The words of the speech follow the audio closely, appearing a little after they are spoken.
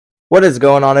What is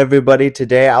going on, everybody?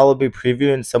 Today I will be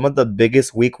previewing some of the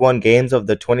biggest Week 1 games of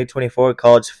the 2024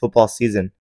 college football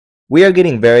season. We are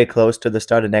getting very close to the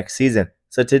start of next season,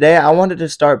 so today I wanted to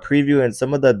start previewing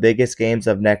some of the biggest games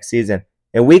of next season.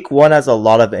 And Week 1 has a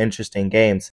lot of interesting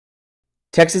games.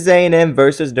 Texas A&M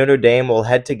versus Notre Dame will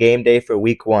head to game day for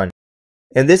Week 1.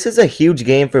 And this is a huge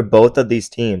game for both of these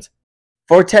teams.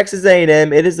 For Texas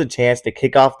A&M, it is a chance to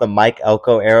kick off the Mike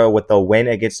Elko era with a win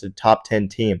against a top 10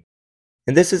 team.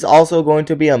 And this is also going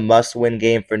to be a must-win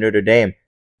game for Notre Dame.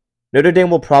 Notre Dame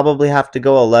will probably have to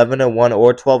go 11-1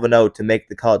 or 12-0 to make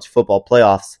the college football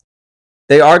playoffs.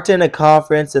 They aren't in a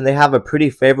conference and they have a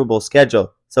pretty favorable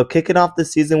schedule, so kicking off the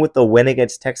season with a win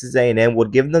against Texas A&M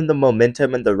would give them the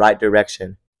momentum in the right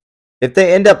direction. If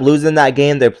they end up losing that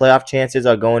game, their playoff chances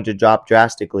are going to drop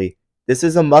drastically. This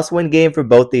is a must-win game for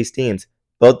both these teams.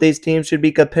 Both these teams should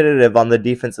be competitive on the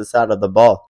defensive side of the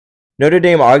ball. Notre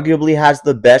Dame arguably has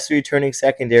the best returning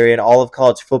secondary in all of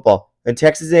college football, and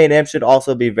Texas A&M should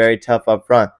also be very tough up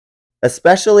front,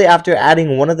 especially after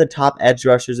adding one of the top edge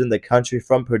rushers in the country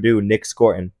from Purdue, Nick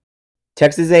Scorton.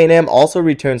 Texas A&M also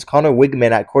returns Connor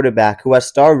Wigman at quarterback, who has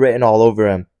star written all over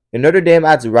him, and Notre Dame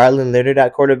adds Rylan Leonard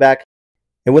at quarterback,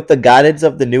 and with the guidance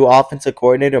of the new offensive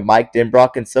coordinator Mike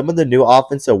Denbrock and some of the new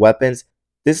offensive weapons,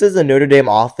 this is a Notre Dame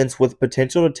offense with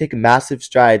potential to take massive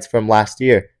strides from last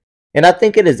year. And I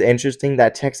think it is interesting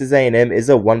that Texas A&M is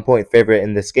a 1-point favorite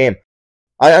in this game.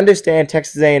 I understand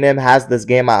Texas A&M has this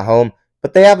game at home,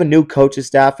 but they have a new coaching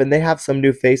staff and they have some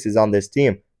new faces on this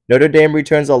team. Notre Dame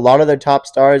returns a lot of their top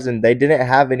stars and they didn't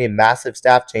have any massive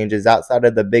staff changes outside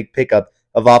of the big pickup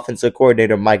of offensive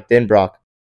coordinator Mike Denbrock.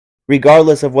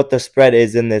 Regardless of what the spread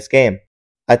is in this game,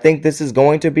 I think this is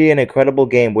going to be an incredible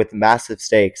game with massive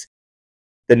stakes.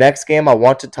 The next game I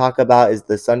want to talk about is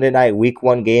the Sunday night Week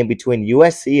 1 game between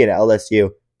USC and LSU.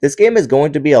 This game is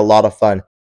going to be a lot of fun.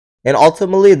 And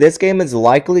ultimately, this game is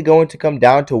likely going to come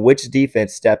down to which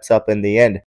defense steps up in the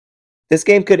end. This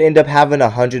game could end up having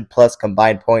 100+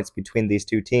 combined points between these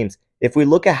two teams if we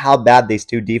look at how bad these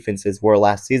two defenses were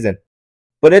last season.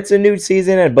 But it's a new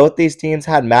season and both these teams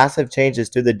had massive changes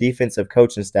to the defensive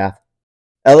coaching staff.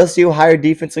 LSU hired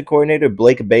defensive coordinator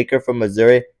Blake Baker from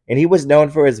Missouri, and he was known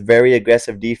for his very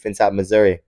aggressive defense at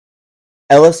Missouri.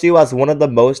 LSU has one of the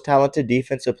most talented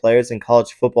defensive players in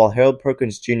college football, Harold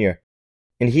Perkins Jr.,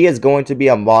 and he is going to be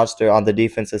a monster on the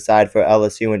defensive side for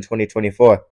LSU in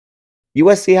 2024.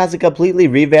 USC has a completely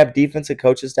revamped defensive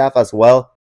coaching staff as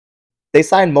well. They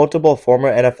signed multiple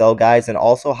former NFL guys and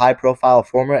also high-profile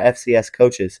former FCS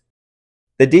coaches.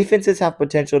 The defenses have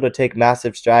potential to take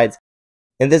massive strides,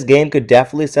 and this game could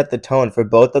definitely set the tone for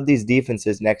both of these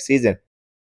defenses next season.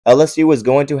 LSU is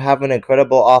going to have an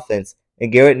incredible offense,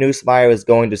 and Garrett Nussmeier is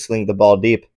going to sling the ball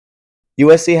deep.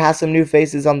 USC has some new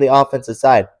faces on the offensive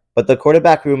side, but the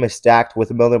quarterback room is stacked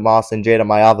with Miller Moss and Jada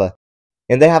Mayava,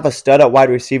 and they have a stud at wide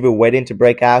receiver waiting to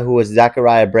break out who is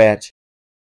Zachariah Branch.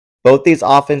 Both these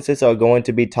offenses are going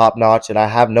to be top-notch, and I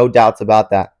have no doubts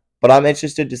about that, but I'm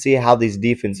interested to see how these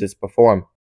defenses perform.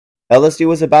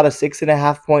 LSU is about a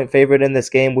 6.5-point favorite in this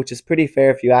game, which is pretty fair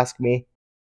if you ask me.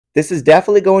 This is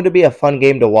definitely going to be a fun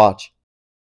game to watch.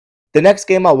 The next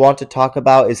game I want to talk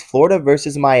about is Florida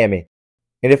versus Miami.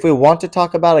 And if we want to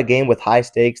talk about a game with high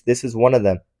stakes, this is one of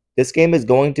them. This game is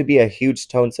going to be a huge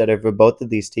tone setter for both of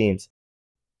these teams.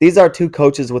 These are two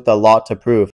coaches with a lot to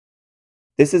prove.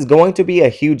 This is going to be a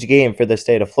huge game for the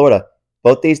state of Florida.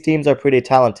 Both these teams are pretty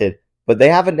talented, but they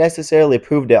haven't necessarily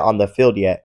proved it on the field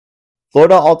yet.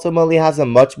 Florida ultimately has a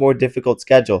much more difficult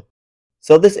schedule,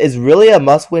 so this is really a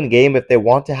must-win game if they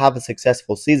want to have a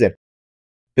successful season.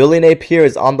 Billy Napier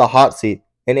is on the hot seat,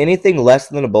 and anything less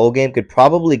than a bowl game could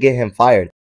probably get him fired.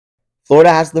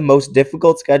 Florida has the most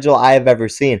difficult schedule I have ever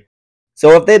seen,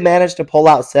 so if they manage to pull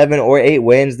out 7 or 8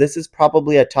 wins, this is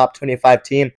probably a top 25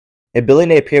 team, and Billy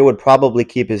Napier would probably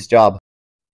keep his job.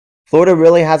 Florida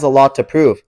really has a lot to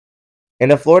prove.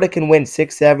 And if Florida can win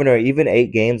 6, 7, or even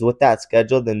 8 games with that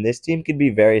schedule, then this team could be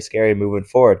very scary moving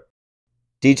forward.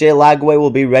 DJ Lagway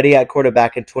will be ready at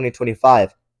quarterback in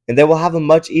 2025, and they will have a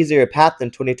much easier path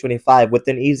in 2025 with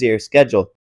an easier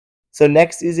schedule. So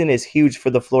next season is huge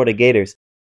for the Florida Gators,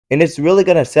 and it's really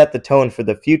going to set the tone for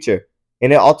the future.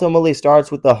 And it ultimately starts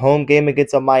with the home game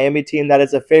against a Miami team that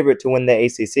is a favorite to win the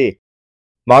ACC.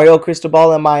 Mario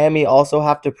Cristobal and Miami also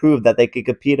have to prove that they can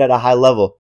compete at a high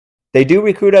level. They do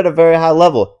recruit at a very high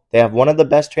level. They have one of the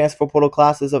best transfer portal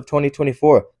classes of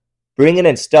 2024, bringing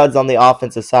in studs on the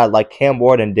offensive side like Cam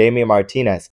Ward and Damian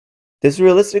Martinez. This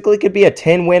realistically could be a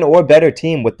 10-win or better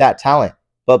team with that talent,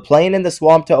 but playing in the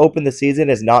Swamp to open the season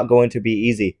is not going to be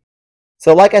easy.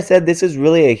 So like I said, this is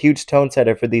really a huge tone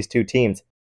setter for these two teams.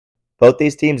 Both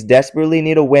these teams desperately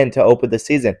need a win to open the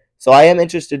season, so I am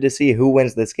interested to see who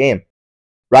wins this game.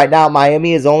 Right now,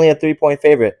 Miami is only a 3-point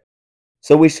favorite,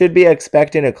 so we should be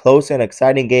expecting a close and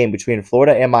exciting game between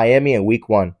Florida and Miami in Week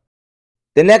 1.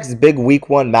 The next big Week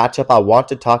 1 matchup I want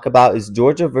to talk about is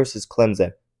Georgia versus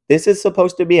Clemson. This is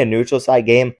supposed to be a neutral site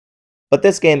game, but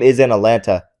this game is in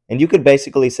Atlanta, and you could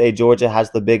basically say Georgia has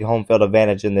the big home field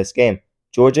advantage in this game.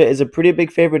 Georgia is a pretty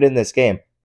big favorite in this game.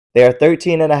 They are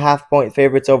 13.5-point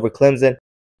favorites over Clemson,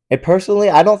 and personally,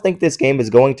 I don't think this game is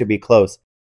going to be close.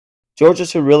 Georgia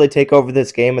should really take over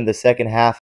this game in the second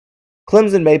half.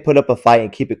 Clemson may put up a fight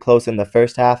and keep it close in the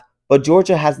first half, but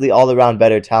Georgia has the all-around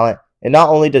better talent, and not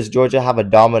only does Georgia have a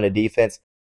dominant defense,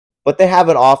 but they have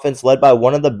an offense led by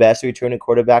one of the best returning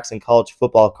quarterbacks in college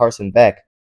football, Carson Beck.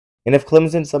 And if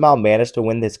Clemson somehow managed to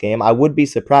win this game, I would be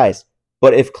surprised.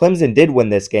 But if Clemson did win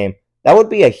this game, that would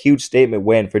be a huge statement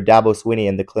win for Dabo Swinney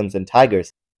and the Clemson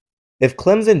Tigers. If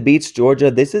Clemson beats Georgia,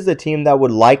 this is a team that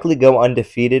would likely go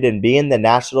undefeated and be in the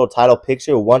national title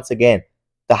picture once again.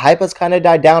 The hype has kind of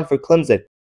died down for Clemson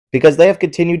because they have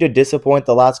continued to disappoint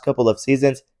the last couple of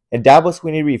seasons, and Dabo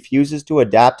Swinney refuses to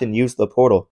adapt and use the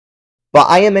portal. But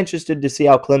I am interested to see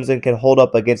how Clemson can hold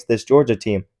up against this Georgia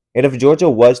team, and if Georgia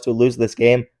was to lose this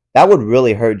game, that would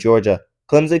really hurt Georgia.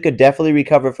 Clemson could definitely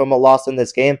recover from a loss in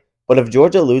this game, but if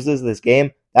Georgia loses this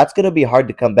game, that's going to be hard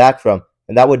to come back from,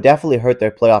 and that would definitely hurt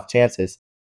their playoff chances.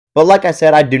 But like I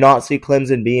said, I do not see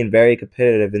Clemson being very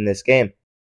competitive in this game.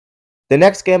 The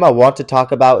next game I want to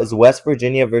talk about is West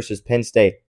Virginia versus Penn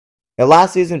State. Now,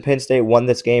 last season, Penn State won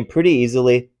this game pretty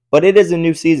easily, but it is a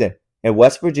new season, and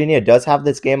West Virginia does have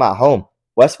this game at home.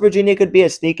 West Virginia could be a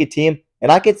sneaky team, and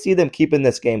I could see them keeping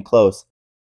this game close.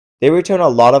 They return a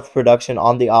lot of production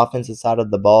on the offensive side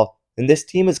of the ball, and this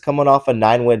team is coming off a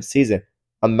 9-win season.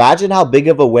 Imagine how big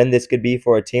of a win this could be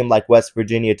for a team like West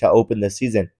Virginia to open the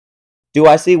season. Do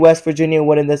I see West Virginia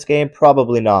winning this game?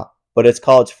 Probably not, but it's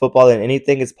college football and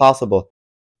anything is possible.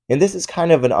 And this is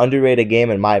kind of an underrated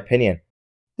game in my opinion.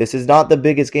 This is not the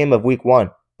biggest game of Week 1,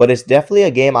 but it's definitely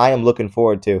a game I am looking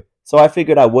forward to, so I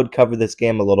figured I would cover this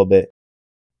game a little bit.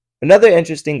 Another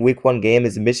interesting Week 1 game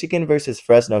is Michigan versus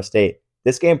Fresno State.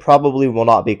 This game probably will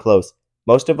not be close.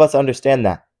 Most of us understand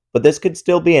that, but this could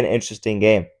still be an interesting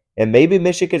game. And maybe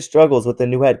Michigan struggles with a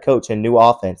new head coach and new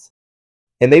offense.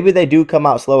 And maybe they do come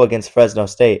out slow against Fresno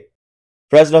State.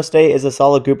 Fresno State is a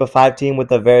solid group of 5 team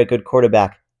with a very good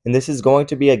quarterback, and this is going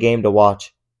to be a game to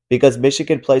watch. Because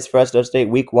Michigan plays Fresno State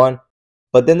Week 1,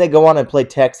 but then they go on and play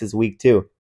Texas Week 2.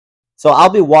 So I'll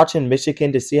be watching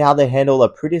Michigan to see how they handle a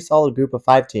pretty solid group of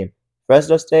 5 team.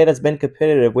 Fresno State has been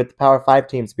competitive with the Power 5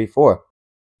 teams before.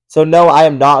 So no, I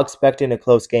am not expecting a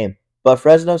close game, but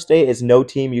Fresno State is no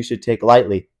team you should take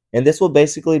lightly, and this will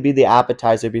basically be the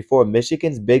appetizer before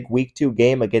Michigan's big Week 2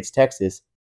 game against Texas.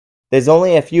 There's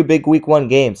only a few big Week 1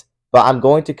 games, but I'm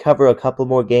going to cover a couple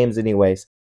more games anyways.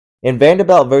 And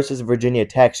Vanderbilt versus Virginia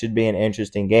Tech should be an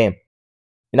interesting game.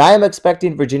 And I am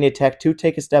expecting Virginia Tech to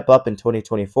take a step up in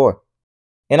 2024.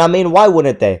 And I mean, why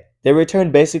wouldn't they? They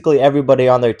returned basically everybody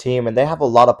on their team, and they have a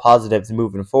lot of positives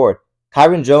moving forward.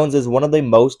 Kyron Jones is one of the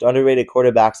most underrated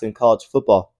quarterbacks in college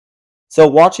football. So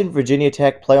watching Virginia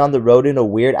Tech play on the road in a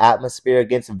weird atmosphere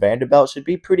against Vanderbilt should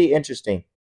be pretty interesting.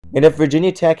 And if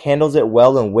Virginia Tech handles it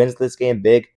well and wins this game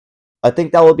big, I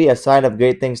think that will be a sign of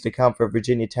great things to come for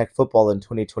Virginia Tech football in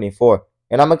 2024.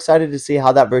 And I'm excited to see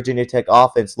how that Virginia Tech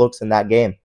offense looks in that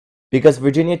game. Because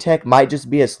Virginia Tech might just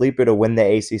be a sleeper to win the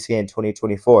ACC in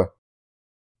 2024.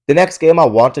 The next game I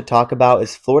want to talk about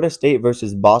is Florida State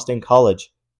versus Boston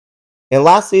College. In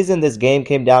last season, this game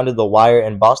came down to the wire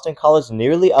and Boston College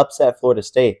nearly upset Florida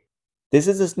State. This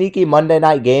is a sneaky Monday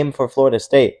night game for Florida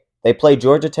State. They play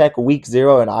Georgia Tech Week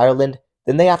 0 in Ireland,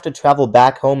 then they have to travel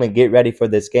back home and get ready for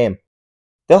this game.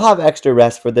 They'll have extra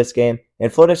rest for this game,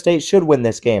 and Florida State should win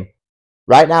this game.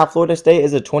 Right now, Florida State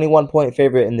is a 21-point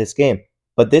favorite in this game,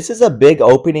 but this is a big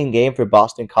opening game for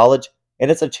Boston College,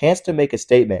 and it's a chance to make a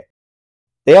statement.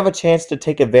 They have a chance to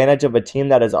take advantage of a team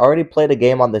that has already played a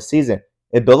game on the season,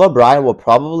 and Bill O'Brien will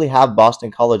probably have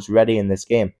Boston College ready in this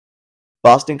game.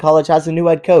 Boston College has a new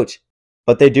head coach,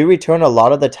 but they do return a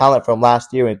lot of the talent from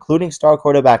last year, including star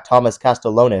quarterback Thomas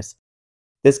Castellanos.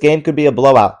 This game could be a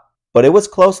blowout, but it was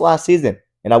close last season,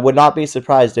 and I would not be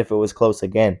surprised if it was close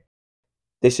again.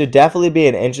 This should definitely be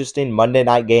an interesting Monday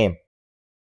night game.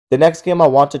 The next game I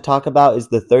want to talk about is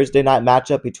the Thursday night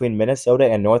matchup between Minnesota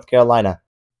and North Carolina.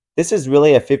 This is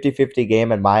really a 50-50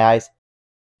 game in my eyes.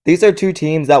 These are two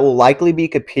teams that will likely be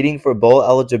competing for bowl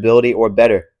eligibility or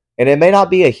better, and it may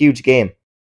not be a huge game.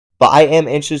 But I am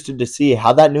interested to see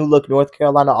how that new-look North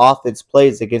Carolina offense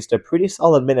plays against a pretty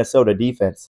solid Minnesota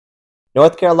defense.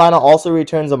 North Carolina also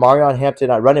returns Amarion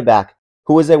Hampton at running back,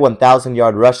 who is a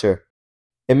 1,000-yard rusher.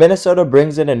 And Minnesota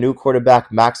brings in a new quarterback,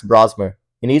 Max Brosmer,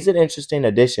 and he's an interesting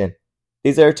addition.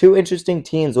 These are two interesting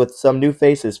teams with some new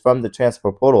faces from the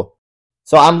transfer portal.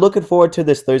 So I'm looking forward to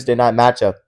this Thursday night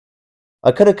matchup.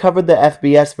 I could have covered the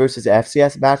FBS versus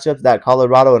FCS matchups that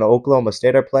Colorado and Oklahoma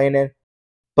State are playing in,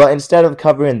 but instead of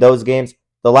covering those games,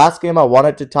 the last game I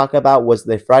wanted to talk about was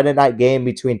the Friday night game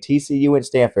between TCU and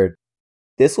Stanford.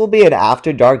 This will be an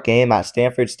after dark game at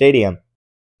Stanford Stadium,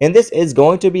 and this is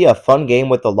going to be a fun game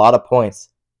with a lot of points.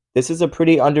 This is a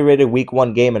pretty underrated Week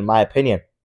 1 game in my opinion.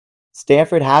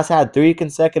 Stanford has had 3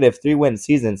 consecutive 3-win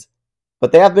seasons,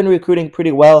 but they have been recruiting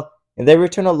pretty well, and they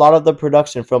return a lot of the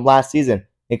production from last season,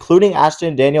 including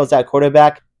Ashton Daniels at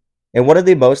quarterback and one of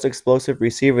the most explosive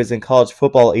receivers in college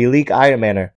football, Elite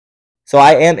Ironmaner. So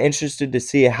I am interested to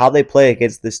see how they play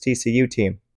against this TCU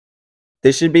team.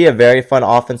 This should be a very fun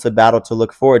offensive battle to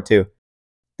look forward to.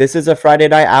 This is a Friday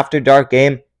night after dark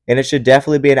game, and it should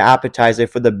definitely be an appetizer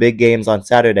for the big games on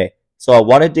Saturday. So I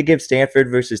wanted to give Stanford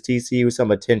versus TCU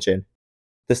some attention.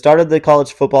 The start of the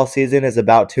college football season is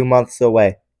about 2 months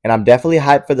away, and I'm definitely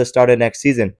hyped for the start of next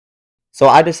season. So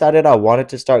I decided I wanted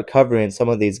to start covering some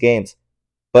of these games.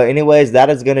 But anyways,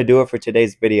 that is going to do it for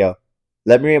today's video.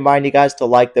 Let me remind you guys to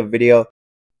like the video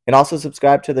and also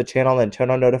subscribe to the channel and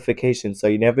turn on notifications so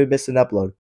you never miss an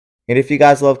upload. And if you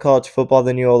guys love college football,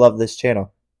 then you will love this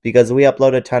channel because we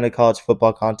upload a ton of college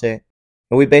football content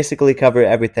and we basically cover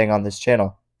everything on this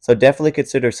channel. So definitely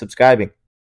consider subscribing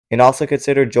and also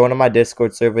consider joining my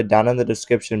Discord server down in the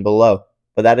description below.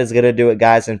 But that is going to do it,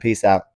 guys, and peace out.